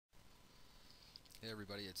Hey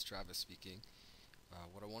everybody, it's Travis speaking.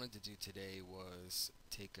 What I wanted to do today was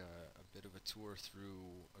take a bit of a tour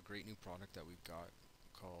through a great new product that we've got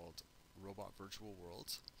called Robot Virtual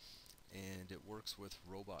Worlds, and it works with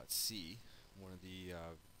RobotC, one of the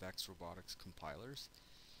Vex Robotics compilers.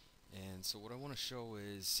 And so what I want to show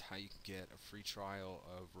is how you can get a free trial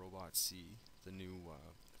of RobotC, the new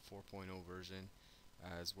 4.0 version,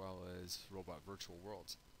 as well as Robot Virtual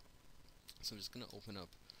Worlds. So I'm just going to open up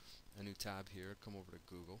a new tab here, come over to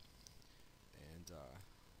Google, and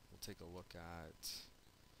we'll take a look at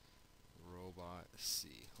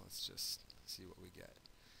RobotC. Let's just see what we get.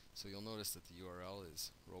 So you'll notice that the URL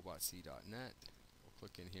is robotc.net. We'll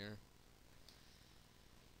click in here,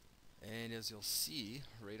 and as you'll see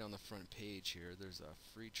right on the front page here, there's a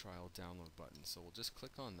free trial download button. So we'll just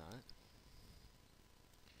click on that,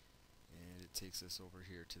 and it takes us over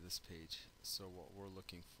here to this page. So what we're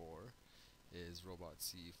looking for is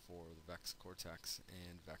RobotC for the Vex Cortex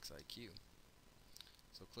and Vex IQ.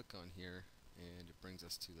 So click on here and it brings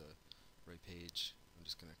us to the right page. I'm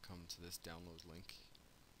just going to come to this download link,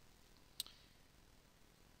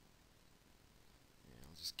 and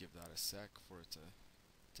I'll just give that a sec for it to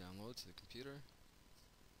download to the computer.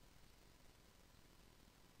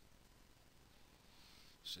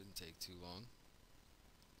 Shouldn't take too long.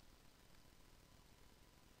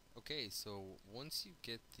 Okay, so once you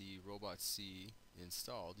get the RobotC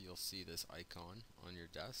installed, you'll see this icon on your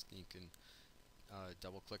desk. You can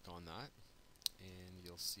double click on that, and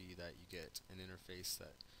you'll see that you get an interface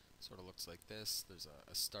that sort of looks like this. There's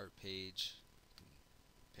a start page. You can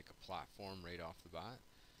pick a platform right off the bat,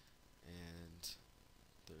 and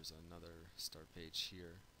there's another start page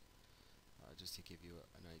here just to give you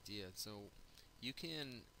an idea. So you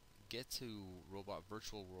can get to Robot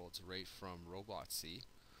Virtual Worlds right from RobotC,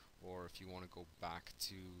 or if you want to go back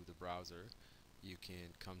to the browser, you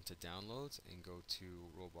can come to Downloads and go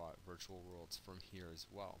to Robot Virtual Worlds from here as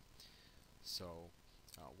well. So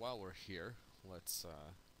while we're here, let's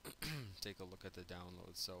take a look at the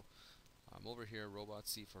downloads. So over here,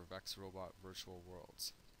 RobotC for Vex Robot Virtual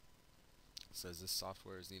Worlds. It says this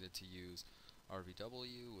software is needed to use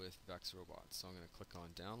RVW with Vex Robots. So I'm going to click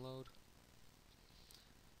on Download,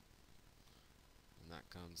 and that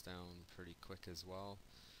comes down pretty quick as well.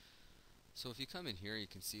 So if you come in here, you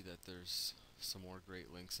can see that there's some more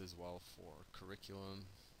great links as well for curriculum.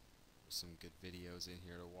 There's some good videos in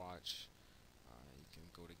here to watch. You can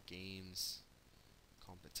go to games,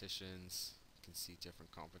 competitions. You can see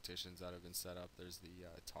different competitions that have been set up. There's the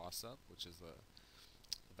toss-up, which is the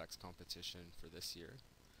Vex competition for this year.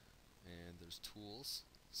 And there's tools.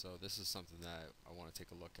 So this is something that I want to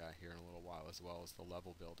take a look at here in a little while, as well as the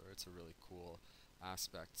level builder. It's a really cool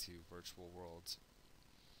aspect to Virtual Worlds.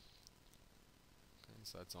 Okay,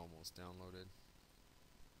 so that's almost downloaded.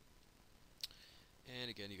 And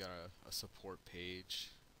again, you got a support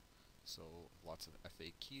page. So lots of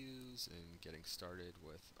FAQs and getting started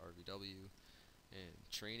with RVW and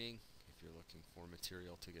training. If you're looking for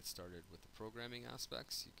material to get started with the programming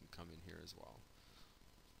aspects, you can come in here as well.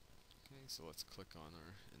 Okay, so let's click on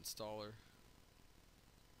our installer.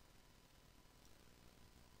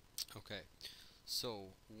 Okay,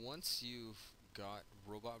 so once you've got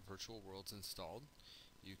Robot Virtual Worlds installed,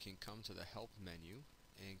 you can come to the Help menu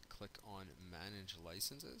and click on Manage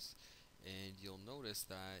Licenses, and you'll notice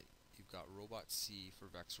that you've got RobotC for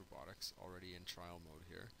Vex Robotics already in trial mode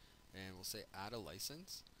here, and we'll say Add a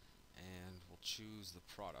License, and we'll choose the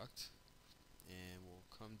product, and we'll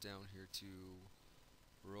come down here to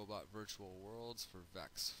Robot Virtual Worlds for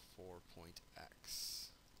Vex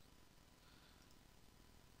 4.x.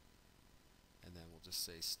 And then we'll just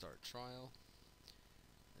say Start Trial.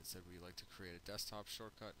 It said we'd like to create a desktop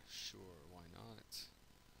shortcut. Sure, why not?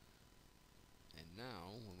 And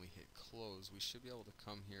now, when we hit Close, we should be able to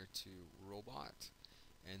come here to Robot,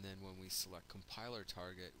 and then when we select Compiler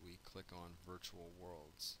Target, we click on Virtual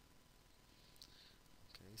Worlds.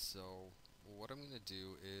 Okay, so what I'm going to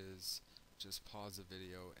do is just pause the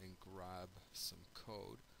video and grab some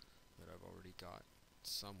code that I've already got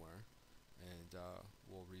somewhere, and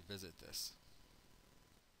we'll revisit this.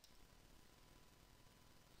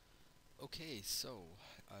 Okay, so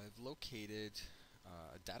I've located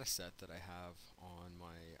a data set that I have on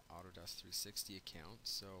my Autodesk 360 account.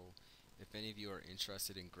 So if any of you are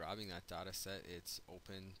interested in grabbing that data set, it's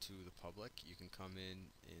open to the public. You can come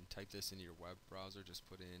in and type this into your web browser. Just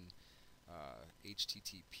put in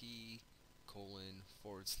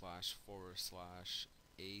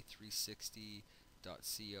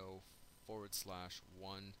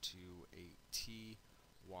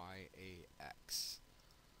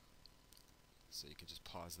So you can just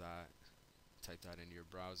pause that, type that into your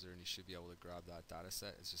browser and you should be able to grab that data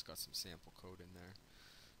set. It's just got some sample code in there.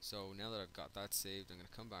 So now that I've got that saved, I'm going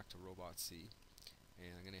to come back to RobotC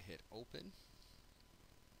and I'm going to hit open.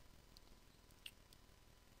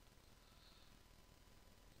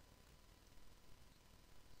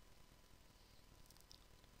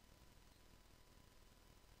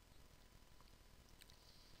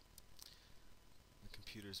 The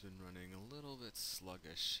computer's been running a little bit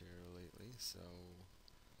sluggish here lately, so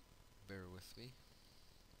bear with me.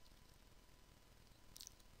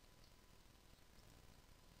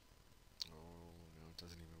 Oh no, it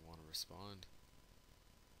doesn't even want to respond.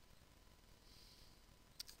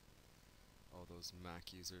 All those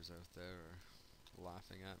Mac users out there are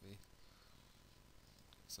laughing at me.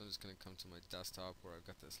 So I'm just going to come to my desktop where I've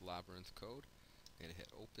got this labyrinth code and hit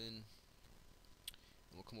open.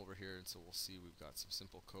 And we'll come over here, and so we'll see we've got some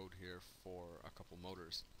simple code here for a couple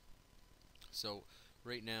motors. So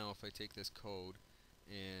right now, if I take this code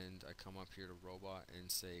and I come up here to Robot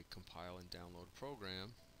and say compile and download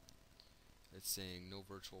program, it's saying no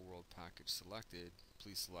virtual world package selected.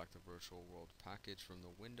 Please select the virtual world package from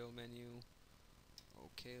the window menu.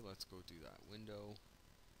 Okay, let's go do that. Window,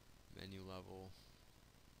 menu level.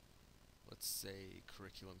 Let's say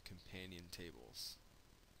curriculum companion tables.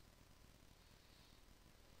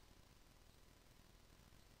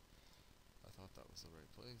 I thought that was the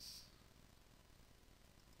right place.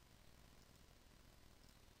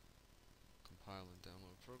 Compile and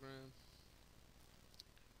download program.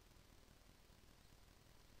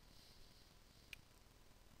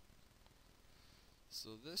 So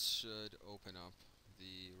this should open up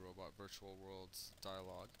the Robot Virtual Worlds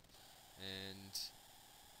dialog, and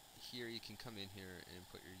here you can come in here and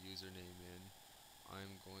put your username in.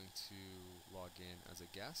 I'm going to log in as a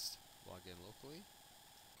guest, log in locally,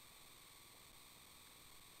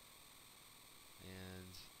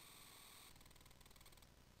 and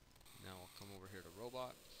now I'll come over here to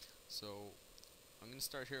Robot. So I'm going to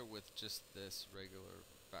start here with just this regular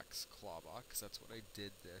Vex clawbot, because that's what I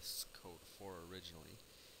did this code for originally.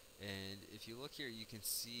 And if you look here, you can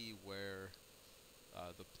see where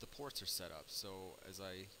the ports are set up. So as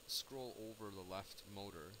I scroll over the left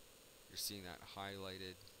motor, you're seeing that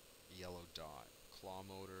highlighted yellow dot. Claw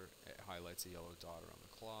motor, it highlights a yellow dot around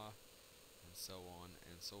the claw, and so on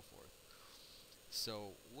and so forth.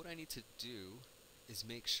 So what I need to do is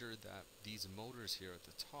make sure that these motors here at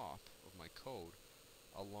the top of my code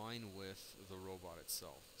align with the robot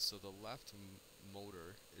itself. So the left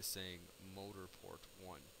motor is saying motor port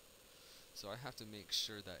 1. So I have to make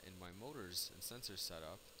sure that in my motors and sensor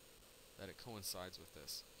setup that it coincides with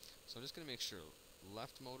this. So I'm just going to make sure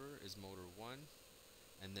left motor is motor 1,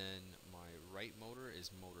 and then my right motor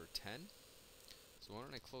is motor 10. So why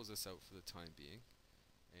don't I close this out for the time being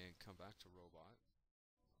and come back to Robot.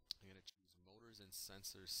 I'm going to choose Motors and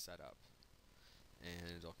Sensors Setup,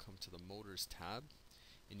 and I'll come to the Motors tab,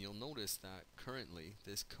 and you'll notice that currently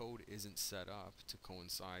this code isn't set up to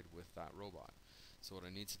coincide with that robot. So what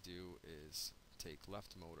I need to do is take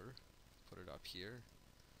left motor, put it up here,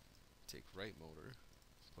 take right motor,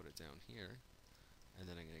 put it down here, and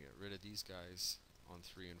then I'm going to get rid of these guys on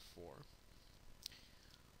 3 and 4.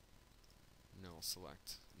 Now I'll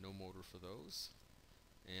select no motor for those,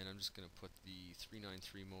 and I'm just going to put the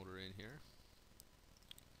 393 motor in here,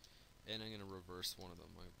 and I'm going to reverse one of them.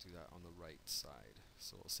 I'll do that on the right side.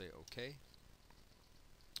 So I'll say OK.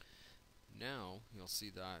 Now you'll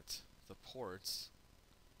see that the ports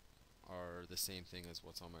are the same thing as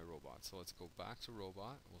what's on my robot. So let's go back to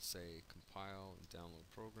Robot. We'll say compile and download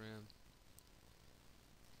program,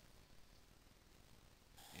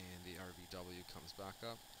 and the RVW comes back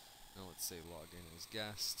up. Now let's say log in as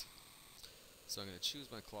guest. So I'm going to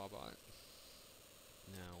choose my clawbot.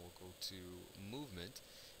 Now we'll go to movement,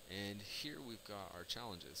 and here we've got our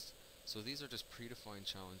challenges. So these are just predefined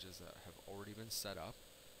challenges that have already been set up,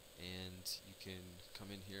 and you can come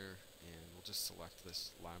in here and we'll just select this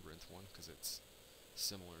labyrinth one because it's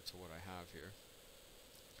similar to what I have here.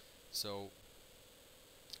 So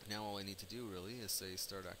now all I need to do really is say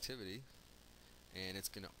start activity, and it's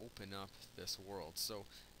going to open up this world. So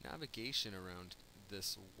navigation around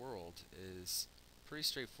this world is pretty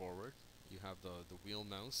straightforward. You have the wheel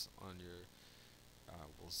mouse on your,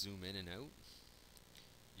 will zoom in and out.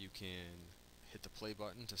 You can hit the play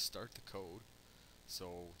button to start the code.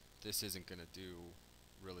 So this isn't going to do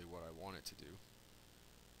really what I want it to do,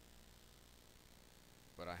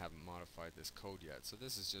 but I haven't modified this code yet. So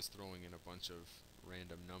this is just throwing in a bunch of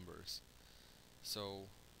random numbers. So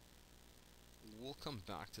we'll come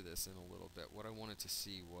back to this in a little bit. What I wanted to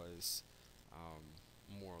see was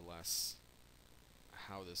more or less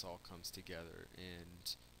how this all comes together,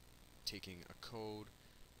 and taking a code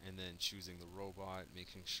and then choosing the robot,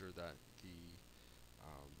 making sure that the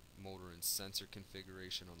motor and sensor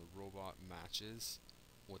configuration on the robot matches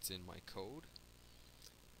what's in my code,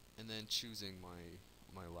 and then choosing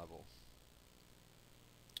my level.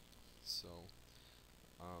 So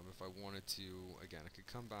if I wanted to, again, I could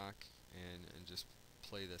come back and just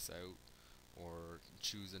play this out or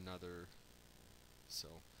choose another.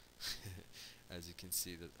 So as you can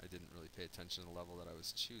see, that I didn't really pay attention to the level that I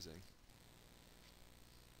was choosing.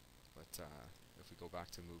 But if we go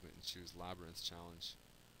back to movement and choose Labyrinth Challenge,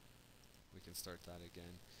 we can start that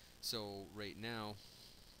again. So right now,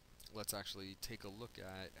 let's actually take a look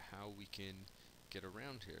at how we can get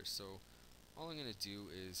around here. So all I'm going to do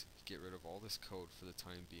is get rid of all this code for the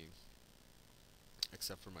time being,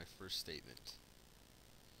 except for my first statement.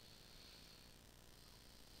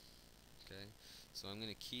 Okay, so I'm going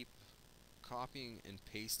to keep copying and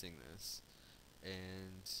pasting this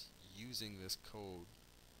and using this code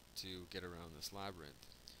to get around this labyrinth.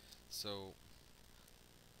 So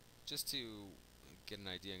just to get an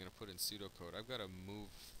idea, I'm going to put in pseudocode. I've got to move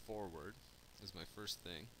forward is my first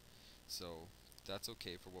thing. So that's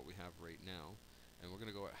okay for what we have right now. And we're going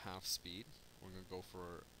to go at half speed. We're going to go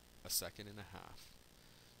for a second and a half.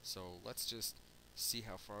 So let's just see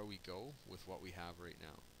how far we go with what we have right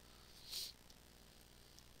now.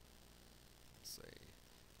 Let's say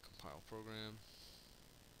compile program.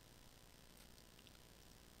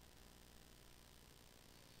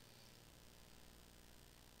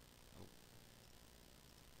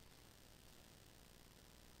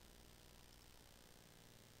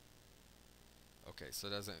 Okay, so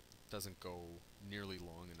it doesn't go nearly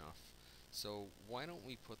long enough. So why don't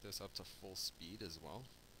we put this up to full speed as well?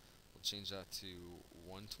 We'll change that to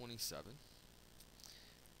 127,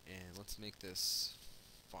 and let's make this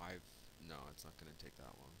 5. No, it's not going to take that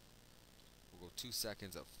long. We'll go 2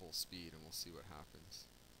 seconds at full speed, and we'll see what happens.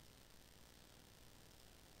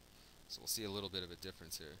 So we'll see a little bit of a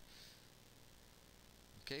difference here.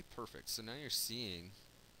 Okay, perfect. So now you're seeing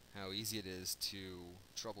how easy it is to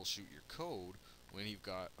troubleshoot your code when you've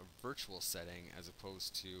got a virtual setting as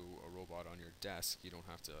opposed to a robot on your desk. You don't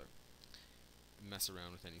have to mess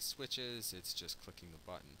around with any switches, it's just clicking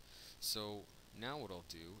the button. So now what I'll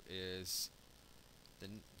do is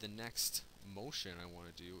the next motion I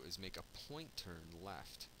want to do is make a point turn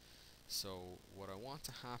left. So what I want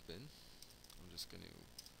to happen, I'm just going to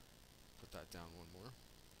put that down one more.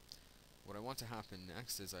 What I want to happen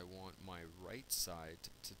next is I want my right side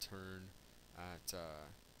to turn at,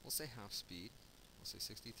 we'll say half speed, we'll say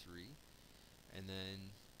 63, and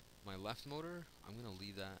then my left motor, I'm going to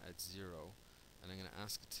leave that at 0, and I'm going to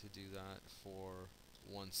ask it to do that for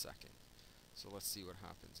 1 second. So let's see what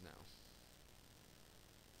happens now.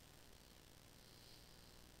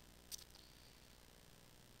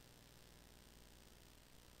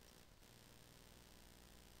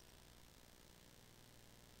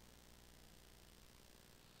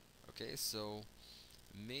 Okay, so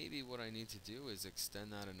maybe what I need to do is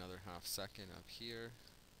extend that another half second up here,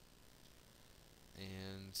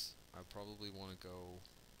 and I probably want to go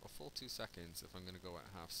a full 2 seconds if I'm going to go at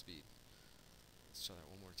half speed. Let's try that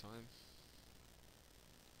one more time.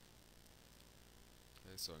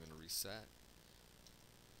 Okay, so I'm going to reset.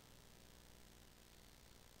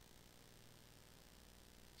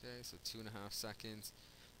 Okay, so 2.5 seconds.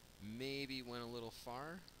 Maybe went a little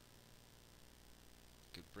far.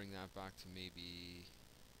 Could bring that back to maybe,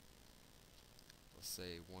 let's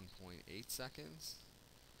say 1.8 seconds.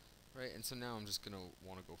 Right, and so now I'm just going to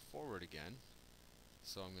want to go forward again.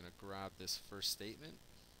 So I'm going to grab this first statement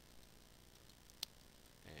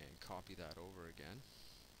and copy that over again.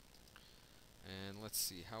 And let's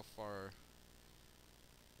see how far,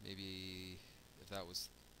 maybe if that was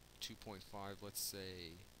 2.5, let's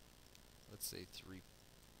say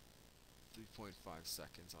 3.5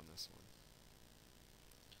 seconds on this one.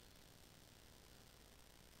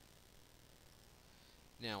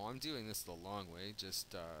 Now I'm doing this the long way,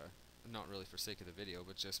 just not really for sake of the video,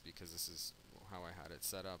 but just because this is how I had it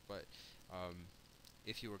set up. But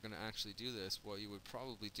if you were going to actually do this, what you would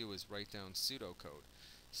probably do is write down pseudocode.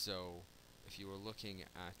 So if you were looking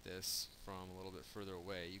at this from a little bit further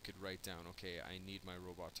away, you could write down, okay, I need my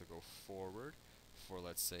robot to go forward for,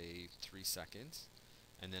 let's say, 3 seconds,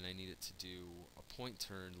 and then I need it to do a point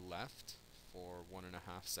turn left for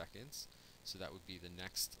 1.5 seconds. So that would be the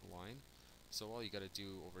next line. So all you got to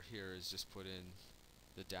do over here is just put in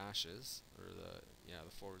the dashes, or the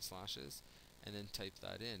forward slashes, and then type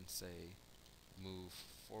that in. Say move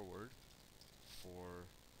forward for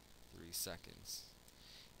 3 seconds.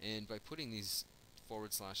 And by putting these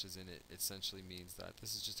forward slashes in, it essentially means that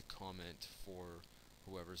this is just a comment for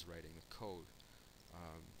whoever's writing the code.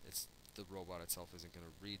 It's the robot itself isn't going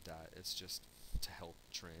to read that. It's just to help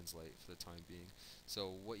translate for the time being.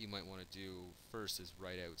 So what you might want to do first is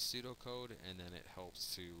write out pseudocode, and then it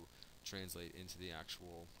helps to translate into the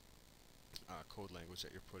actual code language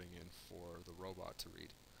that you're putting in for the robot to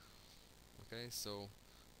read. Okay, so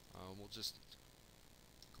we'll just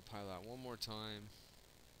compile that one more time,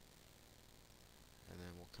 and then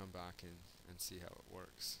we'll come back and see how it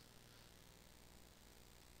works.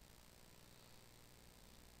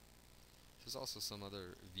 There's also some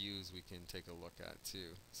other views we can take a look at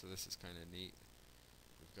too, so this is kind of neat.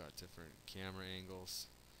 We've got different camera angles.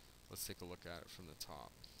 Let's take a look at it from the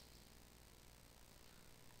top.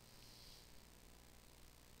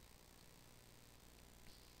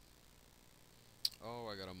 Oh,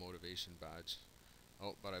 I got a motivation badge.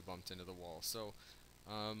 Oh, but I bumped into the wall. So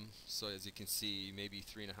as you can see, maybe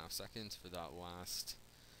 3.5 seconds for that last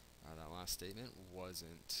statement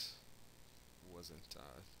wasn't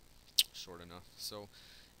short enough. So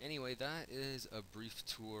anyway, that is a brief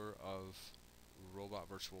tour of Robot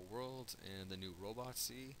Virtual World and the new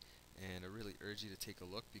RobotC, and I really urge you to take a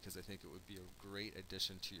look because I think it would be a great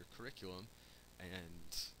addition to your curriculum,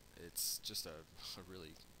 and it's just a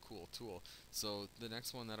really cool tool. So the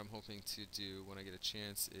next one that I'm hoping to do when I get a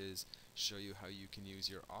chance is show you how you can use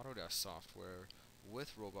your Autodesk software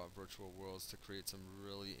with Robot Virtual Worlds to create some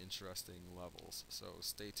really interesting levels. So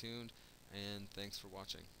stay tuned, and thanks for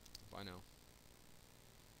watching. Bye now.